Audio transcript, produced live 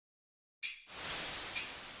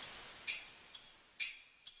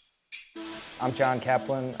I'm John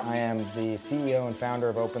Caplan. I am the CEO and founder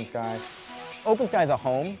of OpenSky. OpenSky is a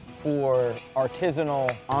home for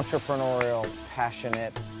artisanal, entrepreneurial,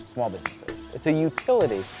 passionate small businesses. It's a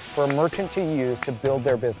utility for a merchant to use to build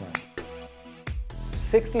their business.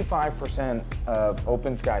 65% of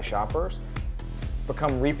OpenSky shoppers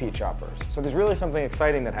become repeat shoppers. So there's really something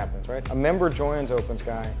exciting that happens, right? A member joins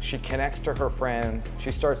OpenSky, she connects to her friends,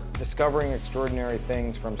 she starts discovering extraordinary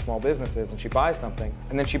things from small businesses, and she buys something,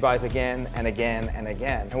 and then she buys again and again and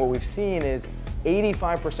again. And what we've seen is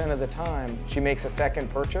 85% of the time she makes a second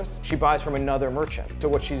purchase, she buys from another merchant. So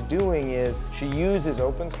what she's doing is she uses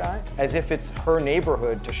OpenSky as if it's her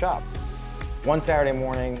neighborhood to shop. One Saturday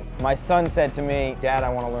morning, my son said to me, "Dad, I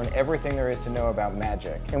want to learn everything there is to know about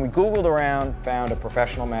magic." And we Googled around, found a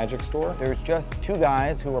professional magic store. There's just two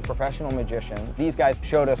guys who were professional magicians. These guys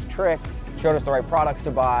showed us tricks, showed us the right products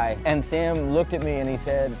to buy. And Sam looked at me and he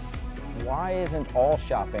said, "Why isn't all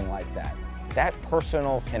shopping like that?" That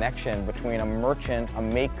personal connection between a merchant, a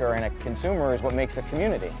maker, and a consumer is what makes a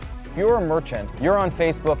community. If you're a merchant, you're on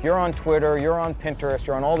Facebook, you're on Twitter, you're on Pinterest,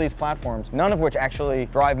 you're on all these platforms, none of which actually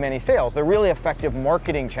drive many sales. They're really effective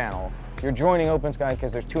marketing channels. You're joining OpenSky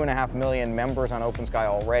because there's 2.5 million members on OpenSky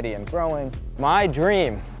already and growing. My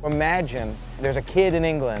dream, imagine there's a kid in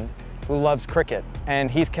England who loves cricket, and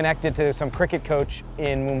he's connected to some cricket coach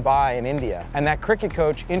in Mumbai in India. And that cricket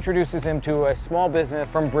coach introduces him to a small business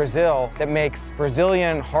from Brazil that makes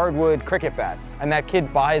Brazilian hardwood cricket bats. And that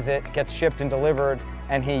kid buys it, gets shipped and delivered,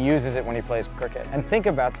 and he uses it when he plays cricket. And think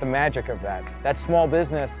about the magic of that. That small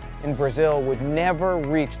business in Brazil would never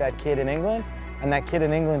reach that kid in England, and that kid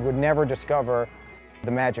in England would never discover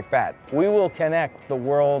the magic bat. We will connect the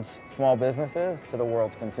world's small businesses to the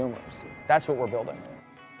world's consumers. That's what we're building.